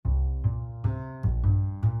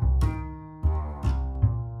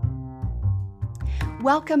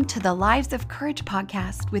Welcome to the Lives of Courage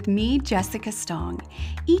podcast with me, Jessica Stong.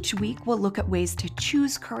 Each week, we'll look at ways to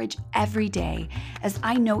choose courage every day, as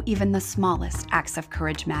I know even the smallest acts of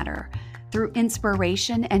courage matter. Through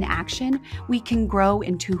inspiration and action, we can grow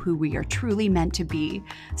into who we are truly meant to be.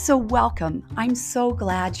 So welcome. I'm so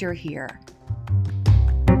glad you're here.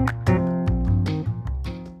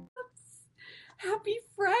 Happy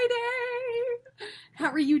Friday. How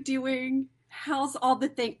are you doing? How's all the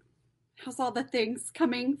things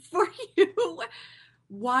coming for you?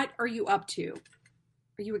 What are you up to?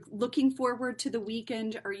 Are you looking forward to the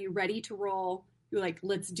weekend? Are you ready to roll? You're like,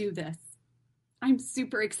 let's do this. I'm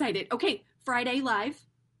super excited. Okay, Friday Live.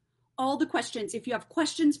 All the questions. If you have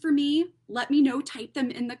questions for me, let me know. Type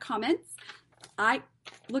them in the comments.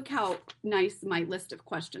 Look how nice my list of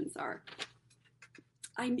questions are.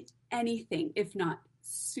 I'm anything if not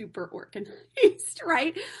super organized,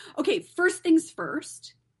 right? Okay, first things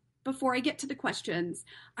first. Before I get to the questions,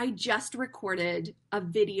 I just recorded a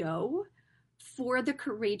video for the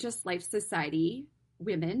Courageous Life Society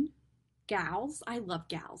women, gals. I love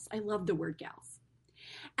gals. I love the word gals.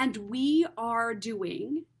 And we are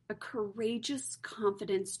doing a Courageous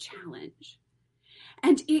Confidence Challenge.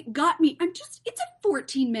 And it got me, it's a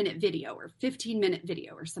 14-minute video or 15-minute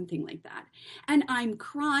video or something like that. And I'm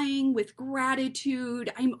crying with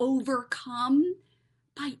gratitude. I'm overcome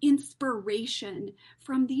by inspiration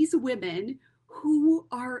from these women who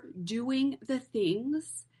are doing the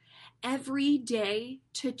things every day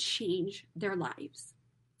to change their lives.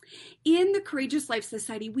 In the Courageous Life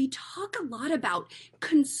Society, we talk a lot about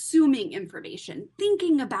consuming information,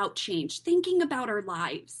 thinking about change, thinking about our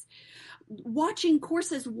lives, watching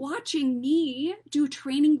courses, watching me do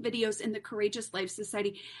training videos in the Courageous Life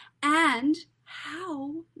Society, and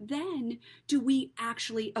how then do we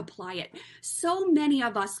actually apply it? So many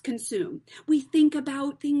of us consume. We think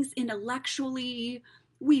about things intellectually.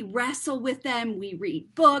 We wrestle with them. We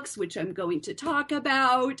read books, which I'm going to talk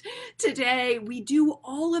about today. We do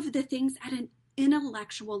all of the things at an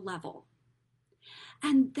intellectual level.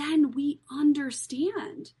 And then we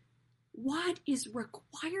understand what is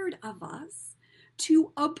required of us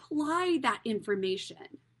to apply that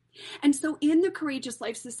information. And so in the Courageous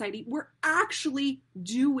Life Society, we're actually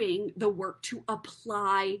doing the work to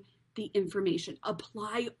apply the information,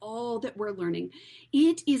 apply all that we're learning.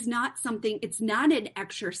 It is not something, it's not an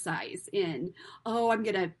exercise in, I'm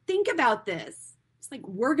going to think about this. It's like,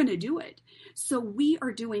 we're going to do it. So we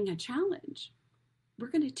are doing a challenge. We're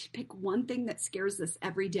going to pick one thing that scares us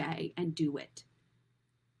every day and do it.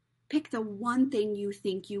 Pick the one thing you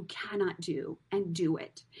think you cannot do and do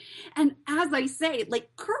it. And as I say,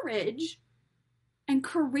 like courage and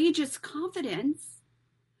courageous confidence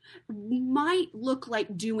might look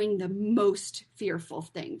like doing the most fearful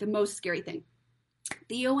thing, the most scary thing.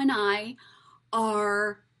 Theo and I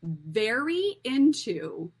are very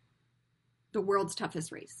into the world's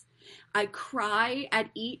toughest race. I cry at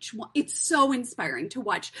each one. It's so inspiring to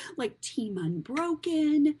watch, like Team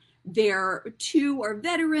Unbroken. There, two are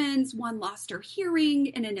veterans. One lost her hearing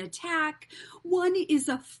in an attack. One is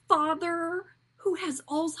a father who has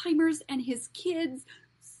Alzheimer's and his kids.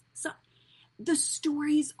 So the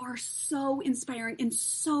stories are so inspiring and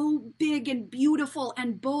so big and beautiful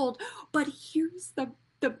and bold. But here's the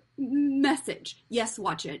message. Yes,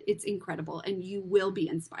 watch it. It's incredible and you will be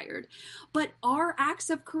inspired. But our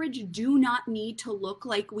acts of courage do not need to look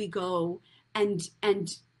like we go and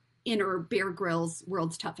enter Bear Grylls'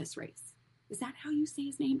 World's Toughest Race. Is that how you say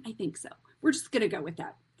his name? I think so. We're just going to go with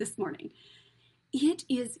that this morning. It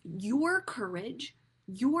is your courage,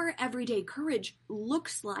 your everyday courage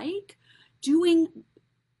looks like doing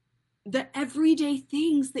the everyday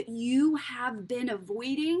things that you have been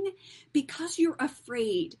avoiding because you're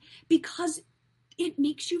afraid, because it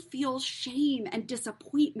makes you feel shame and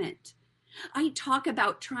disappointment. I talk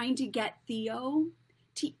about trying to get Theo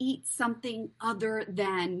to eat something other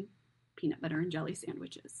than peanut butter and jelly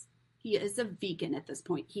sandwiches. He is a vegan at this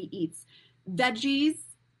point. He eats veggies,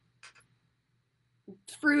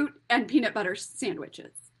 fruit, and peanut butter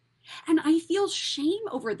sandwiches. And I feel shame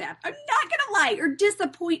over that. I'm not going to lie, or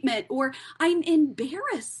disappointment, or I'm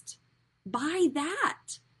embarrassed by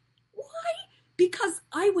that. Why? Because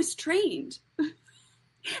I was trained.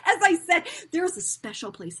 As I said, there's a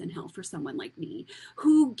special place in hell for someone like me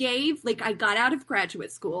who I got out of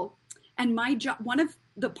graduate school, and my job, one of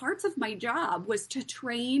the parts of my job was to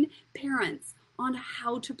train parents on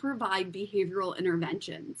how to provide behavioral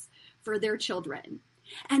interventions for their children.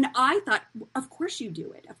 And I thought, of course you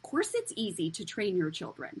do it. Of course it's easy to train your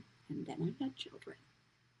children. And then I had children.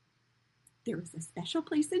 There is a special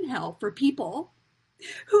place in hell for people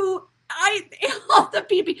who all the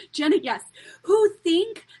people, Jenna, yes, who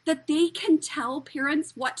think that they can tell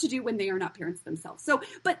parents what to do when they are not parents themselves. So,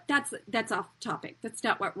 but that's off topic. That's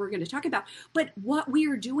not what we're going to talk about. But what we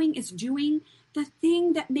are doing is doing the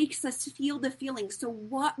thing that makes us feel the feelings. So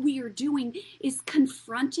what we are doing is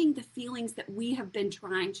confronting the feelings that we have been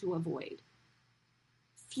trying to avoid.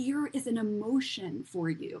 Fear is an emotion for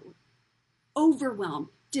you. Overwhelm,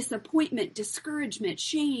 disappointment, discouragement,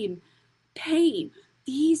 shame, pain.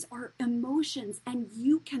 These are emotions, and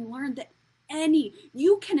you can learn that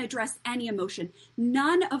you can address any emotion.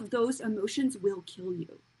 None of those emotions will kill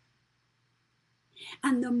you.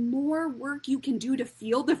 And the more work you can do to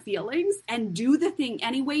feel the feelings and do the thing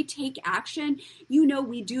anyway, take action,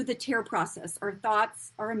 we do the TARE process, our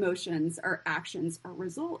thoughts, our emotions, our actions, our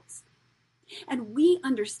results. And we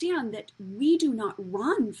understand that we do not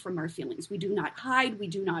run from our feelings. We do not hide. We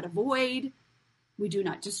do not avoid. We do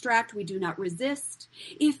not distract. We do not resist.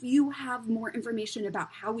 If you have more information about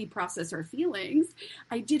how we process our feelings,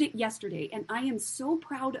 I did it yesterday, and I am so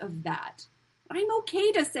proud of that. I'm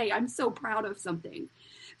okay to say I'm so proud of something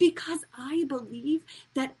because I believe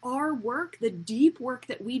that our work, the deep work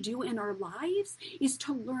that we do in our lives, is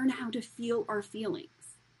to learn how to feel our feelings,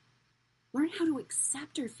 learn how to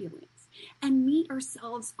accept our feelings, and meet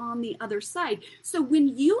ourselves on the other side. So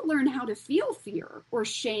when you learn how to feel fear or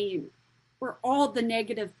shame or all the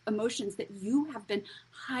negative emotions that you have been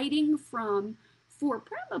hiding from for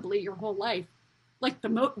probably your whole life, like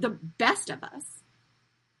the best of us,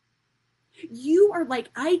 you are like,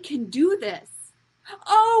 I can do this.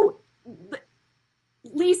 Oh,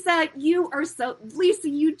 Lisa, you are so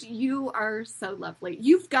lovely.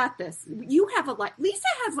 You've got this. You have a life. Lisa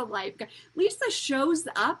has a life. Lisa shows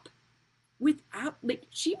up without,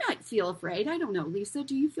 she might feel afraid. I don't know. Lisa,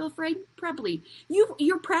 do you feel afraid? Probably.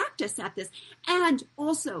 You're practice at this. And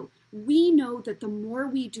also, we know that the more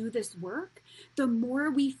we do this work, the more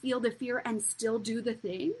we feel the fear and still do the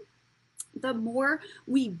thing, the more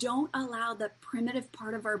we don't allow the primitive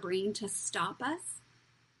part of our brain to stop us,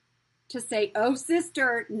 to say, oh,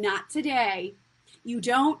 sister, not today.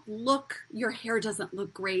 Your hair doesn't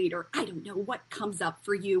look great, or I don't know what comes up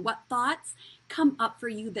for you. What thoughts come up for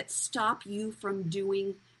you that stop you from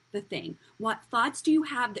doing the thing? What thoughts do you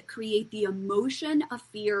have that create the emotion of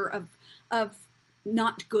fear, of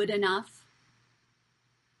not good enough,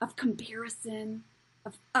 of comparison,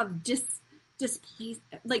 of displace,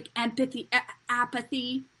 like empathy,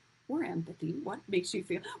 apathy, or empathy? What makes you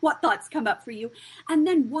feel? What thoughts come up for you? And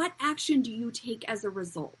then what action do you take as a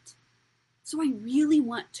result? So I really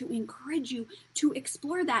want to encourage you to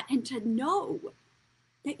explore that and to know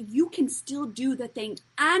that you can still do the thing.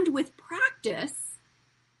 And with practice,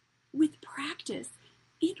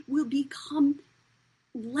 it will become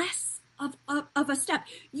less of a step.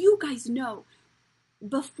 You guys know,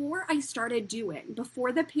 before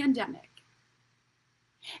the pandemic,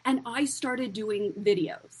 and I started doing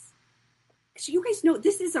videos, so you guys know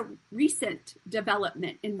this is a recent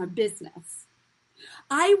development in my business.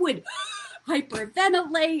 I would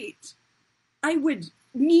hyperventilate. I would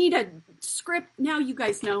need a script. Now you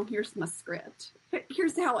guys know, here's my script.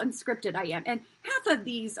 Here's how unscripted I am. And half of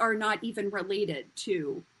these are not even related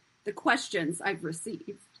to the questions I've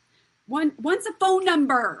received. One's a phone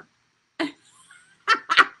number.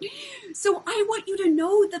 So I want you to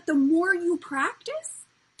know that the more you practice,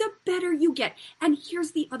 the better you get. And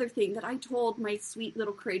here's the other thing that I told my sweet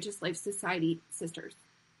little Courageous Life Society sisters,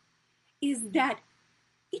 is that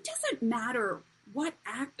it doesn't matter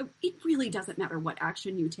it really doesn't matter what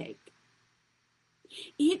action you take.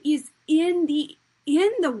 It is in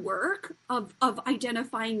the work of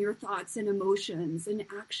identifying your thoughts and emotions and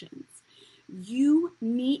actions. You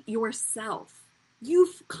meet yourself.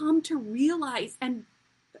 You've come to realize and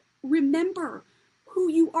remember who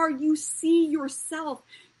you are. You see yourself.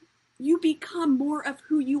 You become more of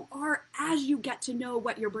who you are as you get to know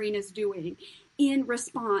what your brain is doing in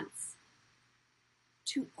response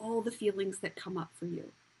to all the feelings that come up for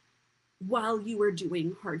you while you are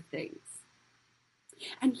doing hard things.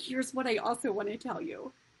 And here's what I also want to tell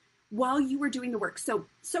you. While you were doing the work, so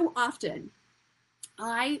often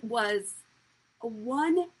I was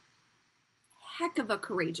one heck of a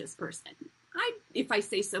courageous person. If I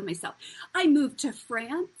say so myself, I moved to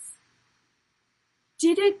France,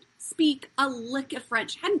 didn't speak a lick of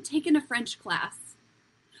French, hadn't taken a French class,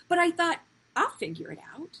 but I thought, I'll figure it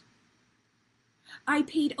out. I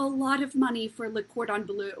paid a lot of money for Le Cordon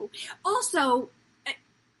Bleu. Also,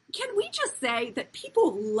 can we just say that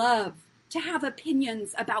people love to have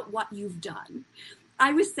opinions about what you've done?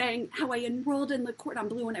 I was saying how I enrolled in Le Cordon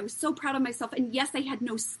Bleu and I was so proud of myself. And yes, I had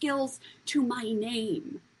no skills to my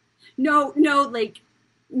name. No, like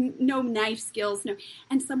no knife skills, no.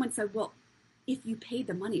 And someone said, well, if you paid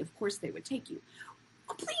the money, of course they would take you.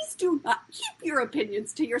 Well, please do not keep your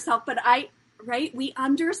opinions to yourself. But right, we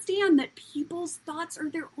understand that people's thoughts are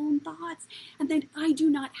their own thoughts, and that I do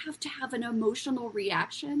not have to have an emotional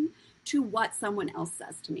reaction to what someone else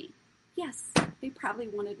says to me. Yes, they probably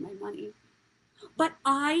wanted my money. But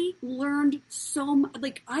I learned so much,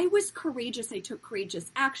 like I was courageous. I took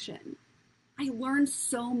courageous action. I learned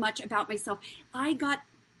so much about myself. I got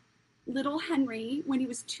little Henry, when he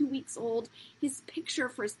was 2 weeks old, his picture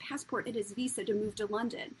for his passport and his visa to move to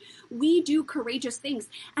London. We do courageous things.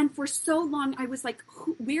 And for so long, I was like,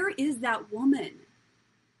 where is that woman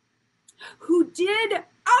who did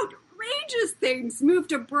outrageous things,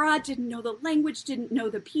 moved abroad, didn't know the language, didn't know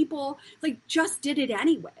the people, like just did it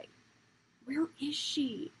anyway? Where is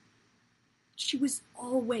she? She was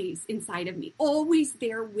always inside of me, always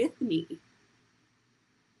there with me.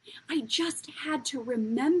 I just had to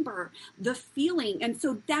remember the feeling. And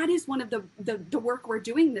so that is one of the work we're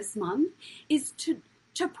doing this month, is to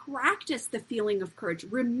practice the feeling of courage.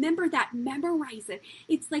 Remember that, memorize it.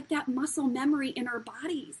 It's like that muscle memory in our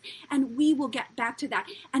bodies. And we will get back to that.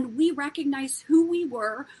 And we recognize who we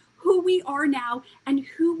were, who we are now, and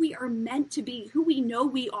who we are meant to be, who we know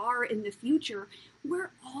we are in the future.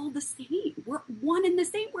 We're all the same. We're one and the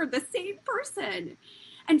same. We're the same person.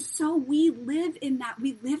 And so we live in that.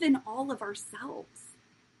 We live in all of ourselves.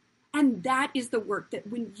 And that is the work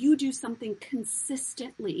that when you do something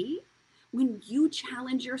consistently, when you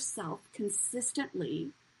challenge yourself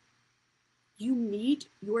consistently, you meet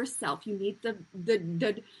yourself. You meet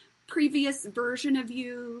the previous version of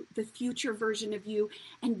you, the future version of you,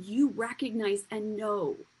 and you recognize and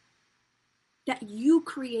know that you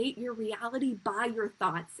create your reality by your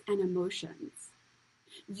thoughts and emotions.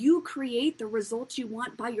 You create the results you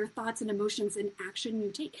want by your thoughts and emotions and action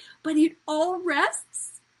you take. But it all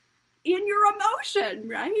rests in your emotion,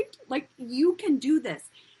 right? Like you can do this.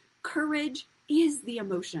 Courage is the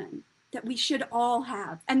emotion that we should all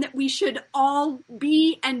have and that we should all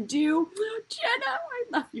be and do. Jenna, I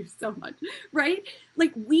love you so much, right?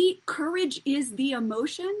 Like courage is the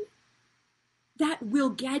emotion that will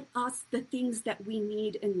get us the things that we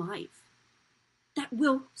need in life, that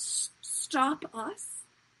will stop us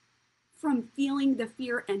from feeling the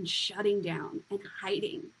fear and shutting down and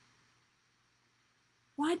hiding.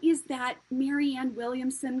 What is that Marianne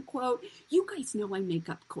Williamson quote? You guys know I make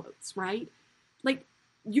up quotes, right? Like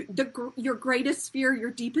your greatest fear,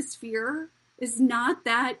 your deepest fear is not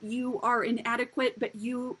that you are inadequate, but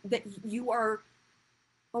that you are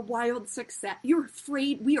a wild success. You're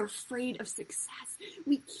afraid. We are afraid of success.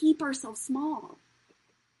 We keep ourselves small.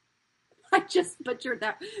 I just butchered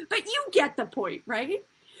that, but you get the point, right?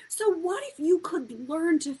 So what if you could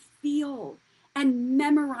learn to feel and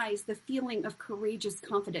memorize the feeling of courageous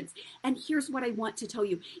confidence? And here's what I want to tell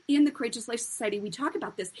you. In the Courageous Life Society, we talk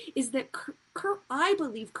about this, is that I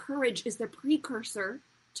believe courage is the precursor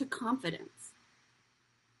to confidence.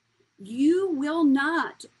 You will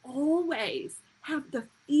not always have the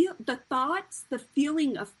thoughts, the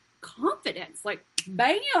feeling of confidence, like,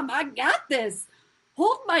 bam, I got this.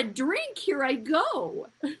 Hold my drink, here I go.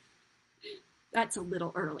 That's a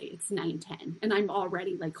little early. It's 9:10, and I'm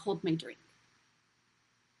already like, hold my drink.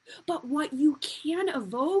 But what you can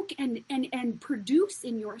evoke and produce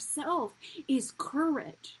in yourself is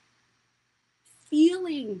courage.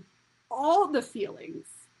 Feeling all the feelings.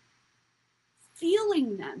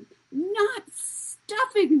 Feeling them, not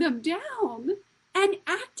stuffing them down, and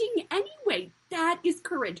acting anyway. That is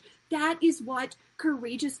courage. That is what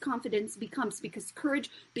courageous confidence becomes, because courage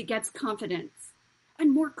begets confidence.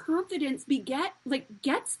 And more confidence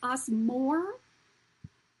gets us more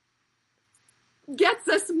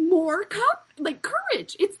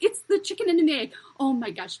courage. It's the chicken and the egg. Oh my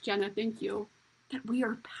gosh, Jenna, thank you. That we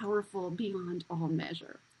are powerful beyond all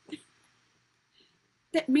measure.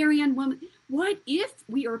 That Marianne woman, what if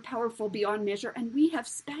we are powerful beyond measure and we have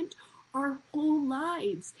spent our whole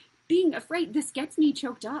lives being afraid? This gets me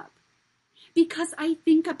choked up because I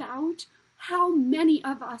think about how many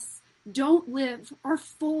of us don't live our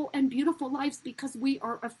full and beautiful lives because we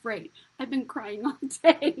are afraid. I've been crying all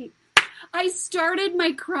day. I started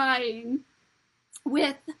my crying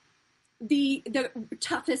with the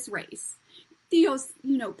toughest race. Theo's,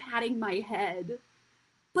 patting my head.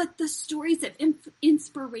 But the stories of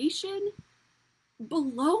inspiration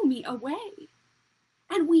blow me away.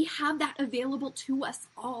 And we have that available to us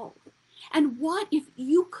all. And what if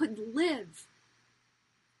you could live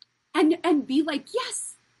and be like,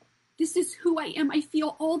 yes, this is who I am. I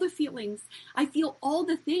feel all the feelings. I feel all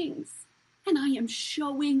the things. And I am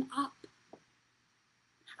showing up.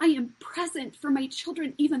 I am present for my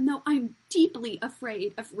children, even though I'm deeply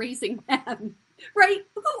afraid of raising them, right?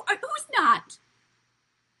 Who's not?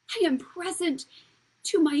 I am present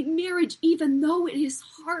to my marriage, even though it is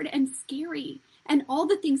hard and scary and all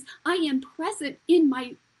the things. I am present in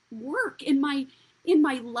my work, in my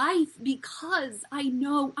life, because I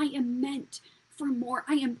know I am meant for more.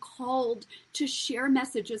 I am called to share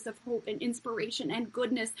messages of hope and inspiration and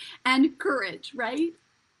goodness and courage, right?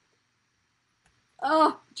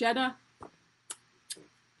 Oh, Jenna,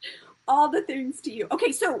 all the things to you.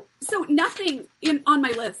 Okay, so nothing on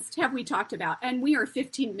my list have we talked about, and we are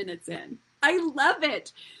 15 minutes in. I love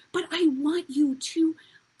it, but I want you to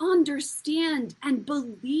understand and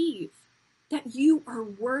believe that you are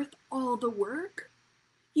worth all the work.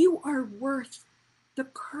 You are worth the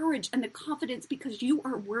courage and the confidence because you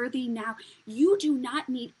are worthy now. You do not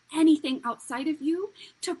need anything outside of you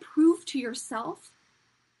to prove to yourself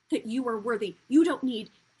that you are worthy. You don't need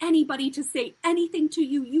anybody to say anything to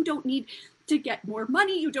you. You don't need to get more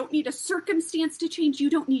money. You don't need a circumstance to change. You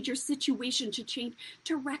don't need your situation to change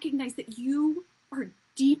to recognize that you are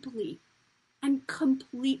deeply and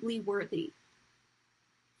completely worthy.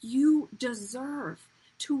 You deserve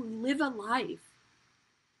to live a life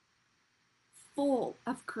full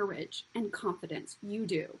of courage and confidence. You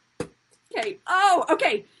do. Okay. Oh,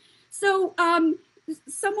 okay. So,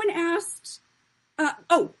 someone asked,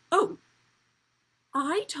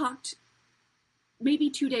 I talked maybe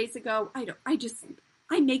 2 days ago.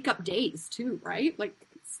 I make up days too, right? Like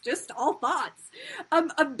it's just all thoughts,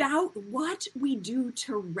 about what we do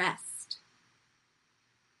to rest.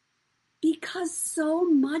 Because so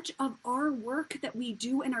much of our work that we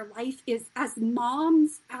do in our life is as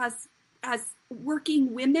moms, as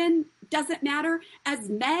working women, doesn't matter, as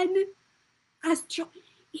men, as children.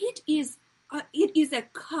 It is a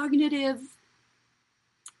cognitive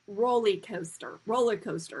roller coaster.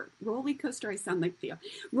 I sound like Theo.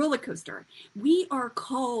 Roller coaster. We are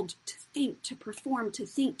called to think, to perform,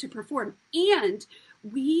 and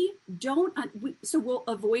we don't. So we'll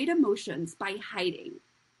avoid emotions by hiding,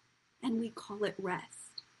 and we call it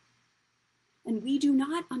rest. And we do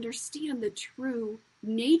not understand the true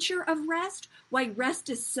nature of rest, why rest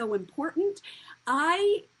is so important.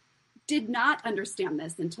 I did not understand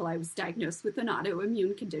this until I was diagnosed with an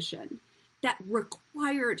autoimmune condition that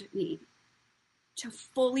required me to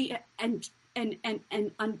fully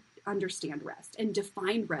understand rest and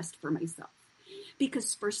define rest for myself.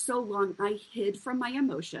 Because for so long I hid from my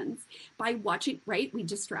emotions by watching, right? We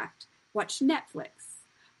distract, watch Netflix.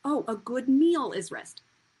 Oh, a good meal is rest.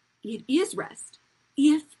 It is rest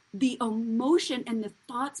if the emotion and the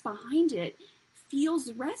thoughts behind it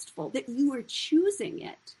feels restful, that you are choosing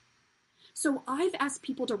it. So I've asked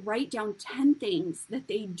people to write down 10 things that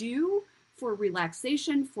they do for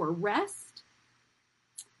relaxation, for rest,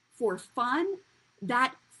 for fun,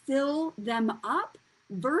 that fill them up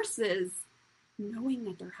versus knowing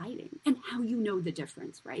that they're hiding, and how you know the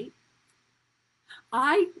difference, right?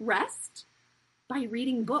 I rest by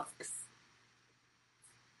reading books.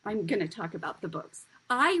 I'm going to talk about the books.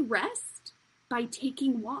 I rest by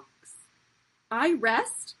taking walks. I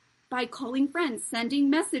rest by calling friends, sending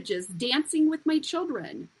messages, dancing with my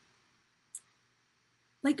children.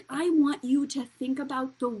 Like, I want you to think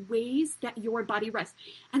about the ways that your body rests.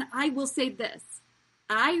 And I will say this,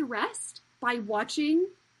 I rest by watching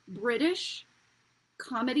British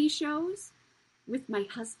comedy shows with my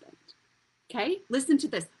husband. Okay, listen to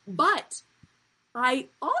this. But I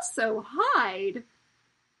also hide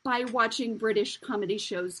by watching British comedy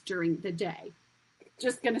shows during the day.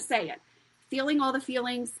 Just gonna say it. Feeling all the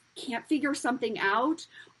feelings, can't figure something out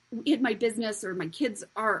in my business, or my kids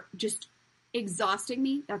are just exhausting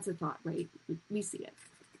me. That's a thought, right? We see it.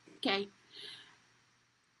 Okay.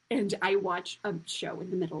 And I watch a show in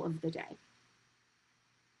the middle of the day.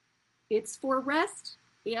 It's for rest,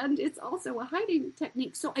 and it's also a hiding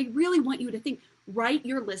technique. So I really want you to think, write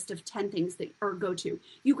your list of 10 things that are go-to.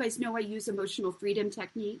 You guys know I use emotional freedom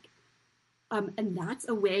technique. And that's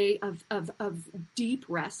a way of deep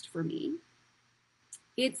rest for me.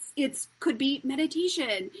 It's could be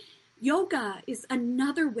meditation. Yoga is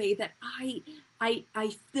another way that I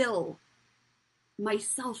fill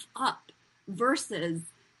myself up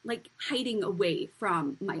versus like hiding away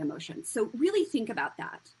from my emotions. So really think about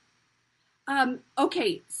that.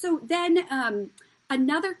 Okay, so then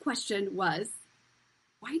another question was,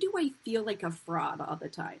 why do I feel like a fraud all the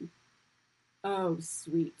time? Oh,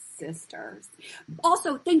 sweet sisters.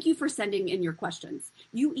 Also, thank you for sending in your questions.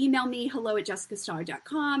 You email me,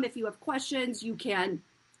 hello@jessicastar.com. If you have questions, you can,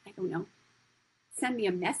 I don't know, send me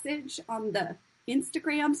a message on the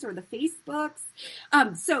Instagrams or the Facebooks.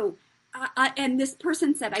 So And this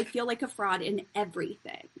person said, I feel like a fraud in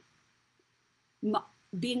everything.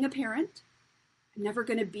 Being a parent, I'm never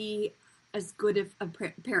going to be as good of a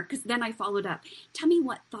parent. Because then I followed up. Tell me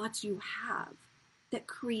what thoughts you have that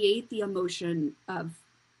create the emotion of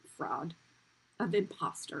fraud, of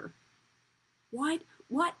imposter. What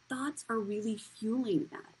thoughts are really fueling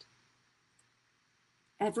that?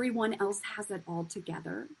 Everyone else has it all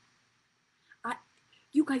together.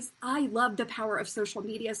 You guys, I love the power of social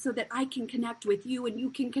media so that I can connect with you and you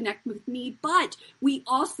can connect with me, but we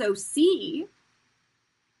also see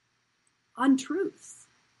untruths.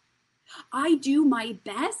 I do my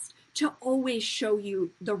best to always show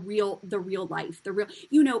you the real life,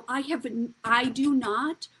 I do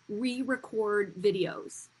not re-record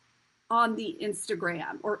videos on the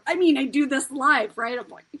Instagram, I do this live, right? I'm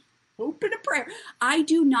like, hope and a prayer. I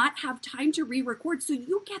do not have time to re-record, so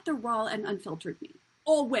you get the raw and unfiltered me,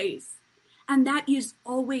 always. And that is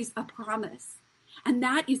always a promise. And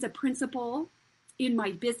that is a principle in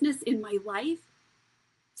my business, in my life,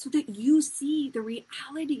 so that you see the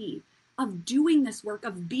reality of doing this work,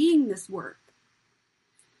 of being this work.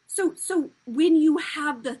 So when you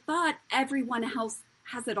have the thought, everyone else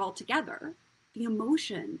has it all together, the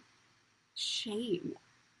emotion, shame,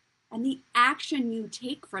 and the action you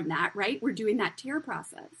take from that, right? We're doing that tear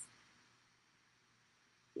process.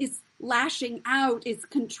 Is lashing out, is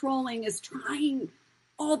controlling, is trying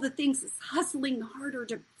all the things, is hustling harder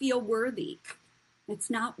to feel worthy. It's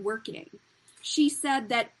not working. She said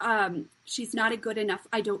that she's not a good enough,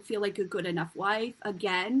 I don't feel like a good enough wife.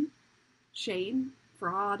 Again, shame,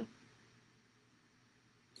 fraud.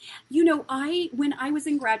 When I was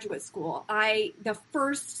in graduate school, the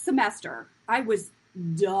first semester, I was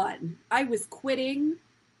done. I was quitting.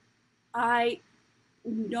 I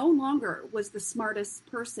no longer was the smartest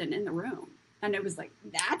person in the room. And it was like,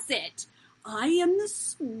 that's it. I am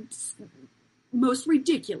the most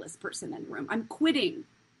ridiculous person in the room. I'm quitting.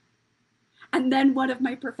 And then one of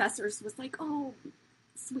my professors was like, oh,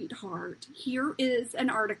 sweetheart, here is an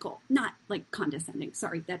article. Not like condescending.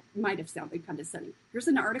 Sorry, that might have sounded condescending. Here's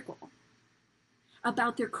an article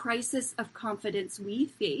about the crisis of confidence we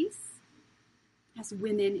face as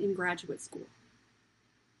women in graduate school.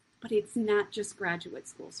 But it's not just graduate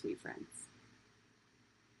school, sweet friends.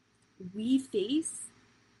 We face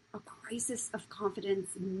a crisis of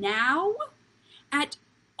confidence now at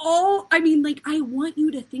all. I want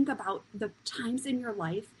you to think about the times in your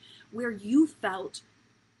life where you felt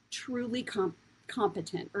truly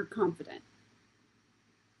competent or confident.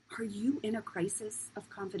 Are you in a crisis of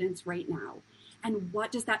confidence right now? And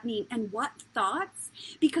what does that mean? And what thoughts?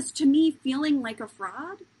 Because to me, feeling like a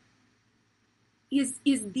fraud is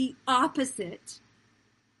the opposite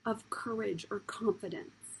of courage or confidence.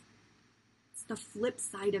 It's the flip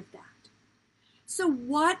side of that. So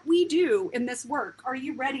what we do in this work, are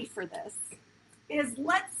you ready for this? Is,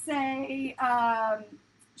 let's say,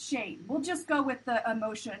 shame. We'll just go with the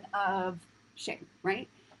emotion of shame, right?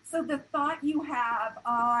 So the thought you have,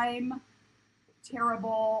 I'm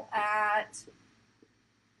terrible at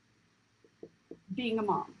being a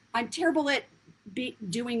mom. I'm terrible at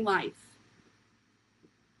doing life.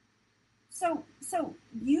 So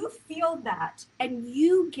you feel that, and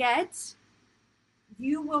you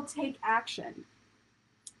will take action.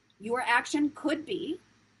 Your action could be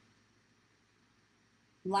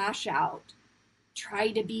lash out, try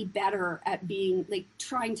to be better at being,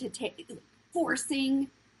 forcing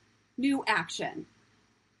new action.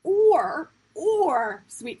 Or,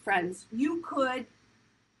 sweet friends, you could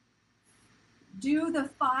do the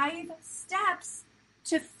 5 steps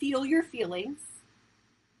to feel your feelings,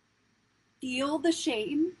 feel the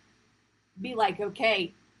shame, be like,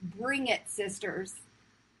 okay, bring it, sisters.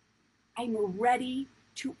 I'm ready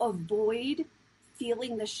to avoid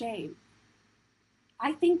feeling the shame.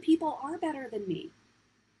 I think people are better than me.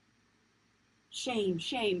 Shame.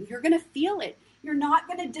 You're going to feel it. You're not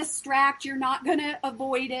going to distract. You're not going to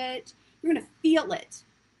avoid it. You're going to feel it.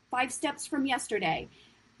 5 steps from yesterday.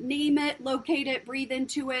 Name it, locate it, breathe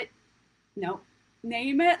into it. No.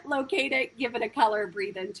 Name it, locate it, give it a color,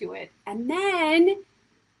 breathe into it. And then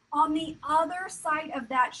on the other side of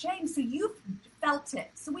that shame, so you've felt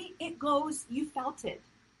it. So you felt it.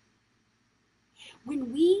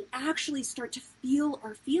 When we actually start to feel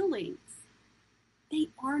our feelings,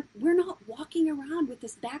 we're not walking around with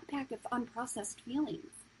this backpack of unprocessed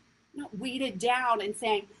feelings. We're not weighted down and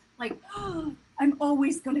saying, oh, I'm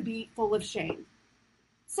always going to be full of shame.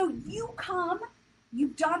 So you've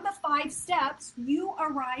done the 5 steps, you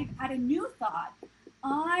arrive at a new thought.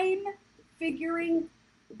 I'm figuring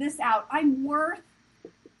this out. I'm worth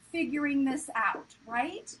figuring this out,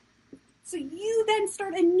 right? So you then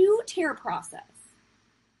start a new tear process.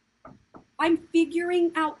 I'm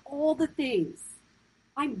figuring out all the things.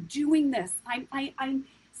 I'm doing this. I'm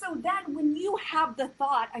so then when you have the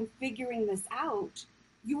thought, I'm figuring this out,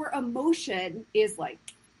 your emotion is like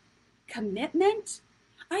commitment.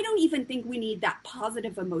 I don't even think we need that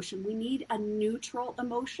positive emotion. We need a neutral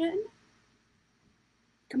emotion.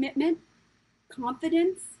 Commitment,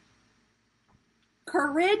 confidence,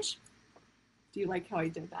 courage. Do you like how I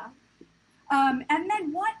did that? And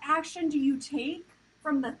then what action do you take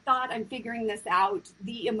from the thought, I'm figuring this out,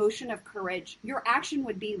 the emotion of courage? Your action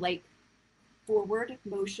would be like forward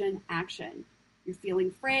motion action. You're feeling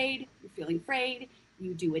afraid,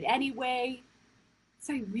 you do it anyway.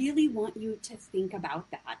 So I really want you to think about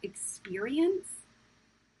that experience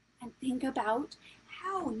and think about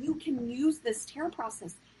how you can use this tear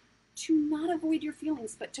process to not avoid your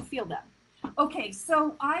feelings, but to feel them. Okay,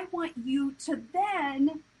 so I want you to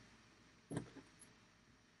then,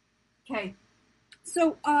 okay,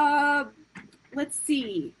 so let's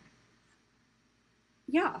see.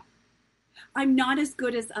 Yeah, I'm not as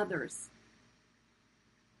good as others.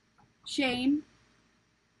 Shame.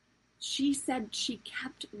 She said she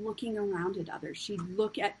kept looking around at others. She'd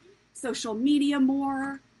look at social media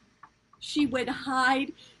more. She would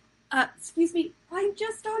hide. Excuse me, I'm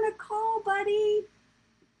just on a call, buddy.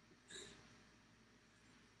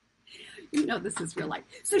 You know this is real life.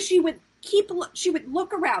 So she would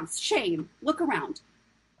look around, shame, look around,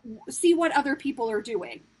 see what other people are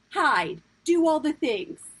doing, hide, do all the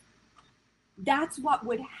things. That's what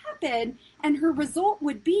would happen, and her result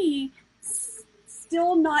would be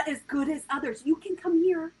still not as good as others. You can come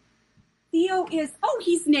here. Theo is, oh,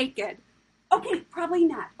 he's naked. Okay, probably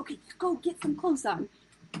not. Okay, go get some clothes on.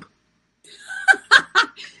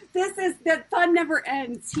 This is, the fun never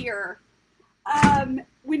ends here.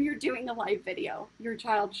 When you're doing a live video, your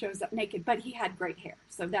child shows up naked, but he had great hair,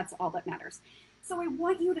 so that's all that matters. So I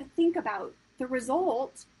want you to think about the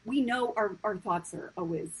result. We know our thoughts are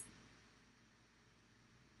always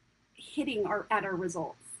hitting at our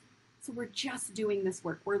results. So we're just doing this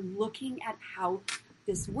work. We're looking at how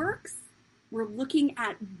this works. We're looking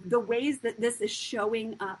at the ways that this is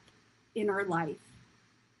showing up in our life.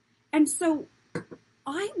 And so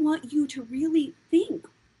I want you to really think,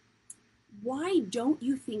 why don't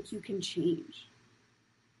you think you can change?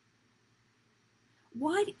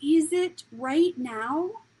 What is it right now?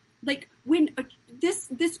 Like when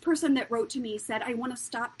this person that wrote to me said, I want to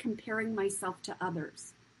stop comparing myself to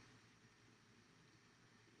others.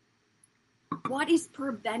 What is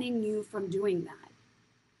preventing you from doing that?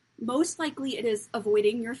 Most likely it is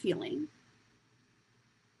avoiding your feeling.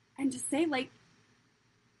 And to say, like,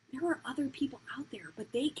 there are other people out there,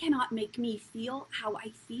 but they cannot make me feel how I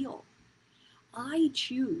feel. I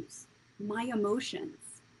choose my emotions.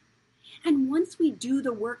 And once we do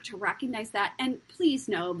the work to recognize that, and please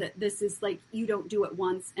know that this is like, you don't do it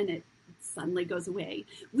once and it suddenly goes away.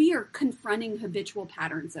 We are confronting habitual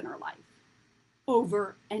patterns in our life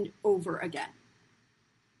over and over again.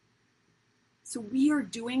 So we are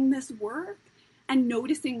doing this work and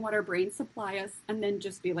noticing what our brains supply us, and then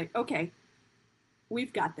just be like, okay,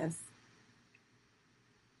 we've got this.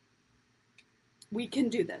 We can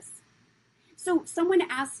do this. So someone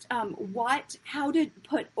asked how to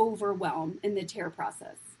put overwhelm in the tear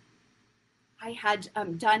process. I had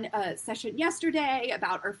done a session yesterday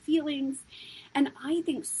about our feelings, and I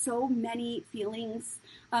think so many feelings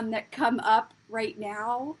that come up right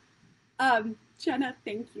now. Jenna,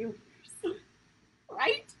 thank you.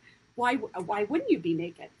 Right? Why wouldn't you be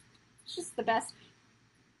naked? It's just the best.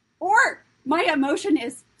 Or my emotion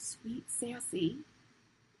is sweet, sassy.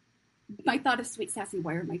 My thought is sweet, sassy,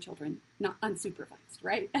 why are my children not unsupervised,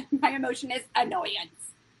 right? My emotion is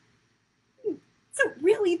annoyance. So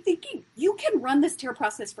really thinking, you can run this tear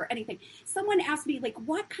process for anything. Someone asked me, like,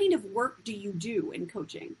 what kind of work do you do in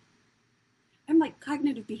coaching? I'm like,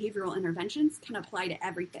 cognitive behavioral interventions can apply to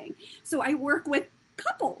everything. So I work with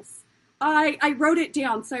couples. I wrote it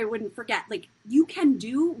down so I wouldn't forget. Like, you can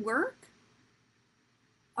do work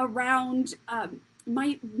around,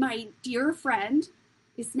 my dear friend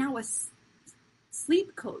is now a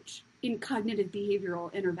sleep coach in cognitive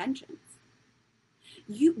behavioral interventions.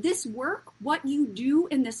 This work, what you do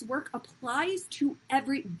in this work applies to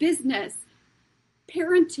every business,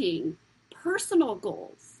 parenting, personal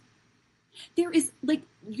goals. There is, like,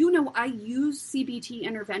 I use CBT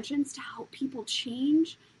interventions to help people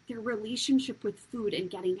change their relationship with food and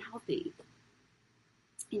getting healthy.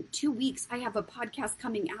 In 2 weeks, I have a podcast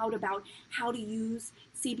coming out about how to use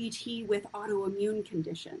CBT with autoimmune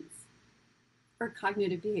conditions or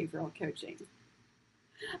cognitive behavioral coaching.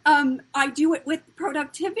 I do it with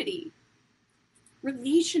productivity.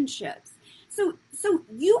 relationships. So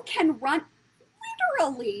you can run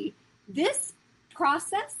literally this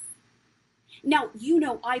process. Now,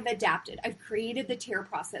 I've adapted. I've created the TARE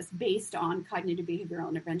process based on cognitive behavioral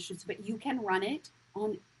interventions, but you can run it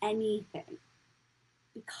on anything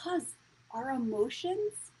because our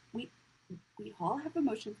emotions, we all have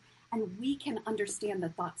emotions, and we can understand the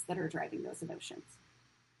thoughts that are driving those emotions.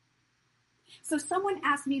 So someone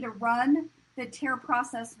asked me to run the TARE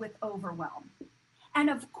process with overwhelm. And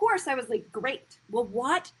of course, I was like, great. Well,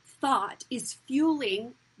 what thought is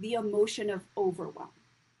fueling the emotion of overwhelm?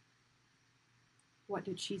 What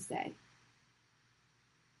did she say?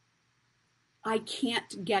 I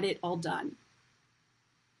can't get it all done.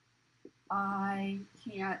 I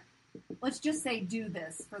can't, let's just say do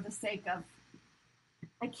this for the sake of,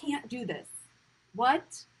 I can't do this.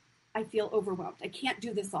 What? I feel overwhelmed. I can't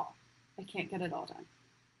do this all. I can't get it all done.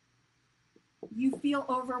 You feel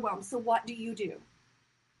overwhelmed. So what do?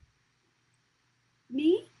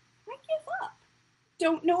 Me? I give up.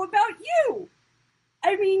 Don't know about you.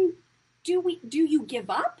 I mean, do you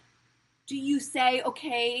give up? Do you say,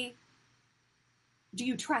 okay, do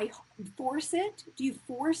you force it? Do you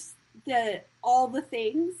force all the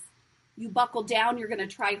things? You buckle down, you're going to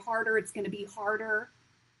try harder, it's going to be harder.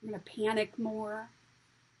 You're going to panic more.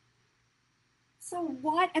 So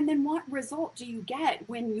what result do you get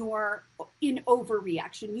when you're in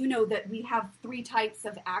overreaction? You know that we have 3 types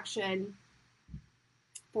of action: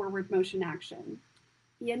 forward motion action,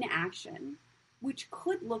 inaction, which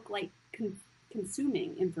could look like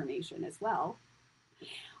consuming information as well,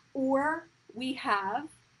 or we have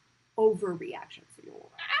overreaction. So you're,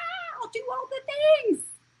 I'll do all the things.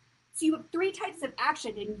 So you have 3 types of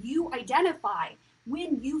action, and you identify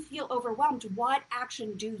when you feel overwhelmed, what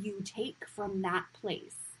action do you take from that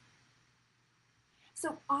place?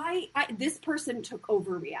 So this person took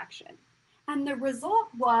overreaction, and the result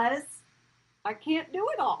was, I can't do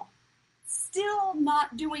it all. Still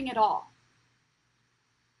not doing it all.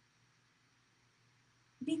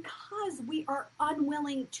 Because we are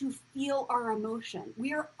unwilling to feel our emotion.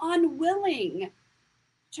 We are unwilling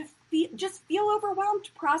to just feel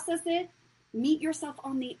overwhelmed, process it, meet yourself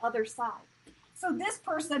on the other side. So this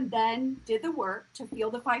person then did the work to feel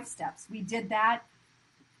the 5 steps. We did that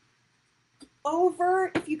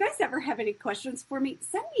over. If you guys ever have any questions for me,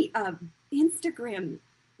 send me an Instagram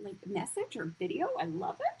message or video. I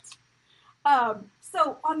love it.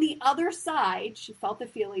 So on the other side, she felt the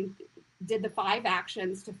feeling, did the 5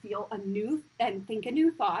 actions to feel and think a new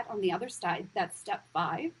thought on the other side. That's step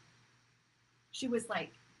 5. She was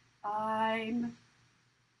like, I'm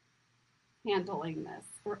handling this,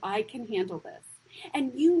 or I can handle this.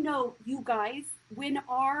 And you guys, when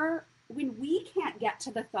we can't get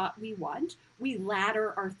to the thought we want, we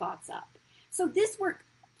ladder our thoughts up. So this work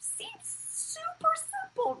seems super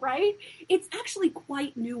simple, right? It's actually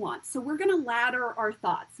quite nuanced. So we're going to ladder our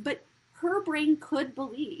thoughts, but her brain could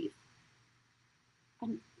believe,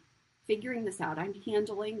 I'm figuring this out, I'm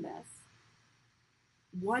handling this.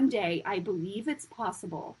 One day, I believe it's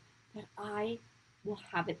possible that I will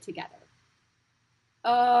have it together.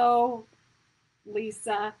 Oh,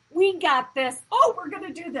 Lisa, we got this. Oh, we're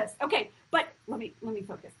going to do this. Okay, but let me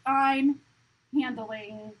focus. I'm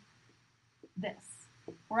handling this,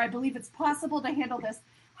 or I believe it's possible to handle this.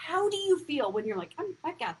 How do you feel when you're like,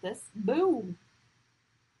 I got this? Boom.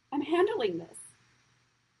 I'm handling this.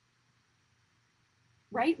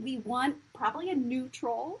 Right? We want probably a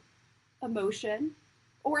neutral emotion,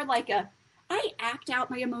 or I act out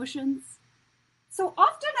my emotions. So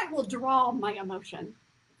often I will draw my emotion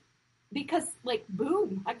because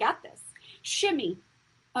boom, I got this. Shimmy,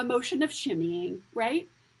 emotion of shimmying, right?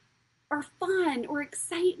 Or fun, or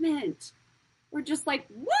excitement, or just wah!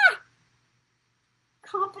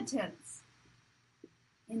 Competence.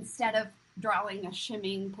 Instead of drawing a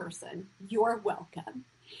shimmying person, you're welcome.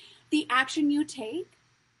 The action you take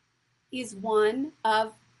is one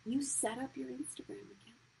of, you set up your Instagram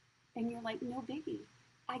account and you're like, no biggie,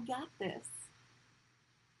 I got this.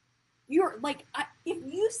 You're like, if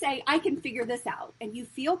you say, I can figure this out, and you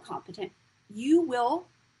feel competent, you will,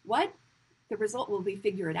 what? The result will be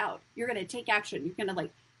figure it out. You're going to take action. You're going to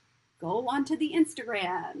go onto the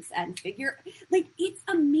Instagrams and figure, it's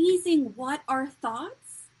amazing what our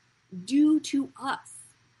thoughts do to us.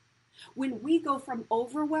 When we go from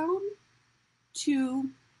overwhelm to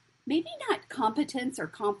maybe not competence or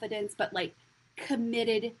confidence, but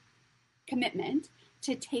commitment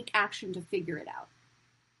to take action to figure it out.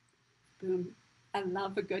 Boom. I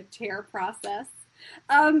love a good TARE process.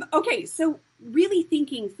 Okay, so really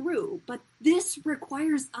thinking through, but this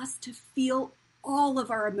requires us to feel all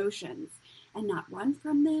of our emotions and not run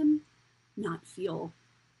from them, not feel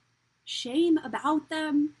shame about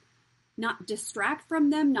them, not distract from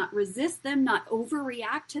them, not resist them, not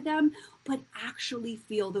overreact to them, but actually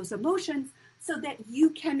feel those emotions so that you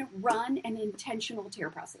can run an intentional tear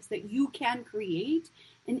process, that you can create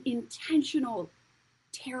an intentional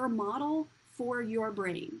tear model for your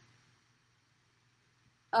brain.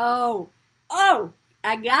 Oh,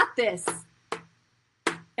 I got this.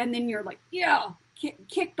 And then you're like, yeah,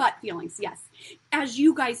 kick butt feelings. Yes. As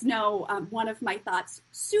you guys know, one of my thoughts,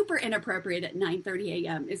 super inappropriate at 9:30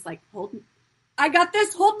 a.m. is like, I got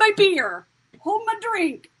this. Hold my beer. Hold my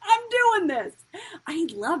drink. I'm doing this. I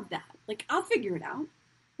love that. Like, I'll figure it out.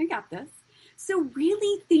 I got this. So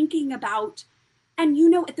really thinking about, and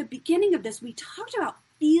at the beginning of this, we talked about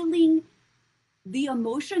feeling the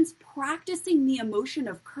emotions, practicing the emotion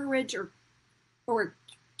of courage or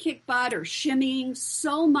kick butt or shimmying,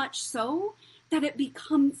 so much so that it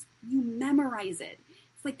becomes, you memorize it.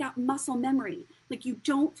 It's like that muscle memory. Like, you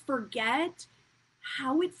don't forget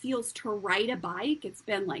how it feels to ride a bike. It's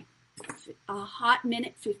been like a hot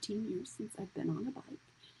minute, 15 years since I've been on a bike.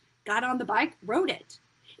 Got on the bike, rode it.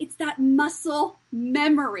 It's that muscle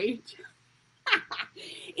memory.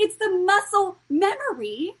 It's the muscle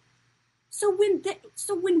memory. So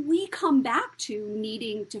when we come back to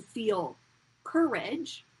needing to feel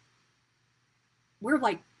courage, we're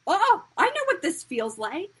like, oh, I know what this feels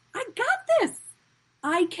like. I got this.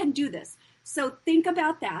 I can do this. So think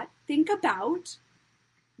about that. Think about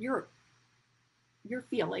your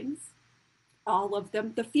feelings, all of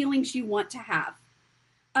them, the feelings you want to have.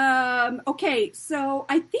 Okay, so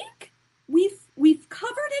I think we've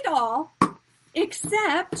covered it all,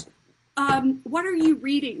 except what are you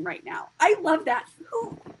reading right now? I love that.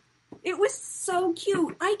 It was so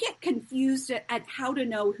cute. I get confused at how to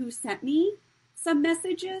know who sent me some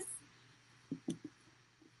messages.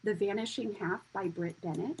 The Vanishing Half by Britt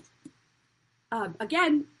Bennett.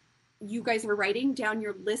 Again, you guys were writing down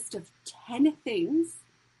your list of 10 things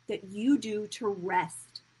that you do to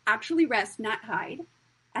rest. Actually rest, not hide.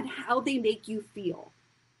 And how they make you feel.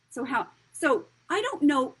 So I don't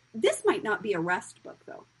know. This might not be a rest book,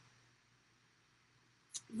 though.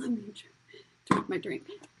 Let me drink my drink.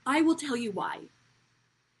 I will tell you why.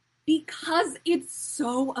 Because it's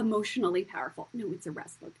so emotionally powerful. No, it's a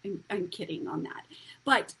rest book. I'm kidding on that.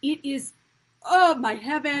 But it is, oh my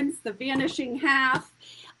heavens, The Vanishing Half.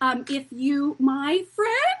 My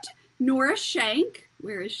friend, Nora Shank,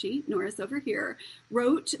 where is she? Nora's over here,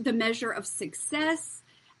 wrote The Measure of Success,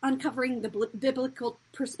 uncovering the biblical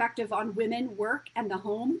perspective on women, work, and the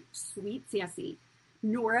home. Sweet sassy.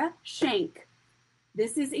 Nora Shank.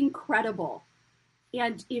 This is incredible.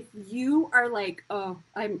 And if you are like, oh,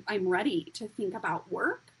 I'm ready to think about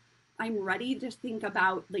work, I'm ready to think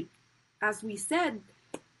about, like, as we said,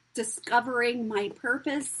 discovering my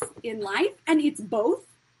purpose in life. And it's both.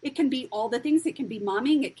 It can be all the things. It can be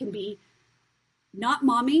momming. It can be not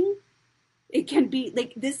momming. It can be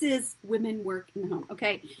like, this is women, work, in the home.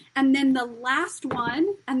 Okay. And then the last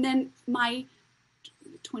one, and then my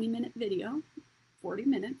 20-minute video, 40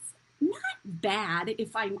 minutes, not bad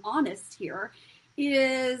if I'm honest here,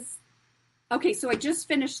 is, okay, so I just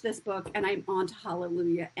finished this book and I'm on to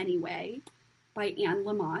Hallelujah Anyway by Anne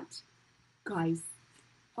Lamott. Guys,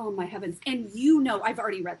 oh my heavens. And I've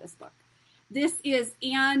already read this book. This is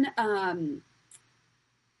Anne,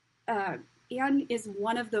 Anne is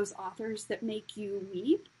one of those authors that make you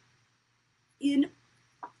weep in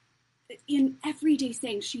everyday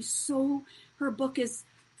sayings. Her book is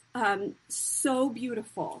so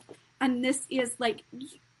beautiful. And this is like,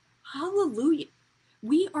 hallelujah.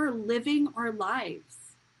 We are living our lives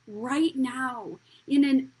right now in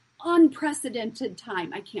an unprecedented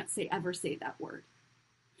time. I can't ever say that word.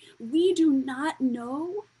 We do not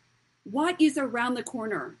know what is around the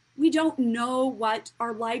corner. We don't know what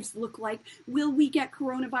our lives look like. Will we get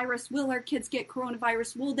coronavirus? Will our kids get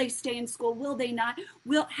coronavirus? Will they stay in school? Will they not?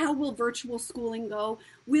 How will virtual schooling go?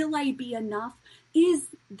 Will I be enough? Is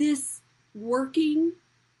this working?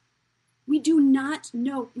 We do not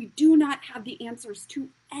know. We do not have the answers to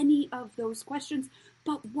any of those questions.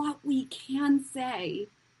 But what we can say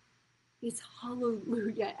is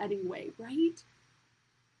hallelujah anyway, right?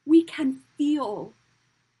 We can feel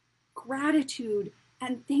gratitude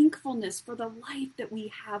and thankfulness for the life that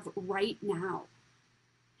we have right now.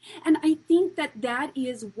 And I think that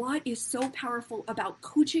is what is so powerful about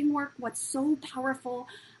coaching work, what's so powerful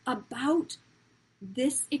about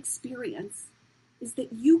this experience, is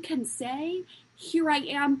that you can say, here I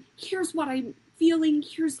am, here's what I'm feeling,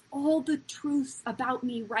 here's all the truths about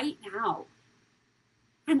me right now.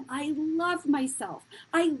 And I love myself.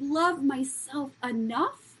 I love myself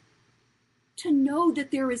enough to know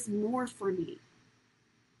that there is more for me.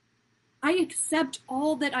 I accept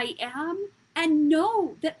all that I am and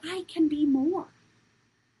know that I can be more.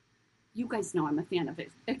 You guys know I'm a fan of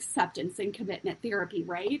acceptance and commitment therapy,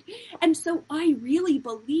 right? And so I really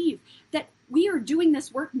believe that we are doing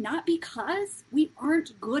this work not because we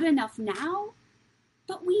aren't good enough now,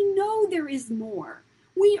 but we know there is more.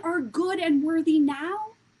 We are good and worthy now,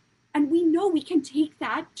 and we know we can take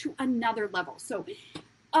that to another level. So,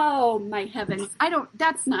 oh my heavens,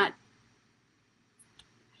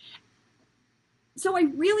 So I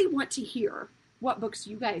really want to hear what books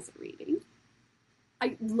you guys are reading.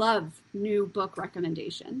 I love new book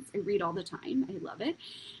recommendations. I read all the time. I love it.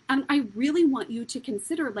 And I really want you to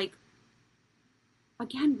consider, like,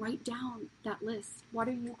 again, write down that list. What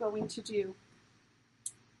are you going to do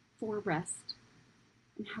for rest?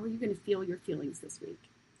 And how are you going to feel your feelings this week?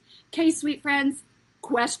 Okay, sweet friends,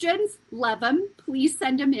 questions, love them. Please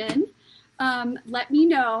send them in. Let me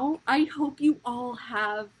know. I hope you all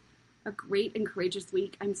have a great and courageous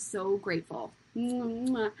week. I'm so grateful.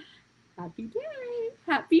 Mwah. Happy day.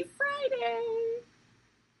 Happy Friday.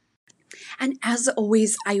 And as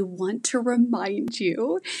always, I want to remind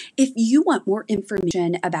you, if you want more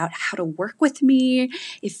information about how to work with me,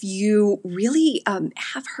 if you really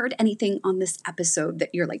have heard anything on this episode that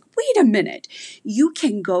you're like, wait a minute, you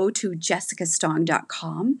can go to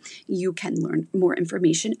jessicastong.com. You can learn more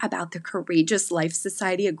information about the Courageous Life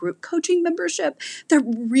Society, a group coaching membership that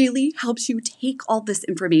really helps you take all this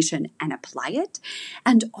information and apply it.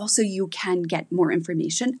 And also you can get more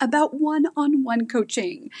information about one-on-one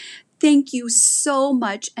coaching. Thank you so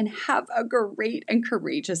much and have a great and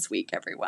courageous week, everyone.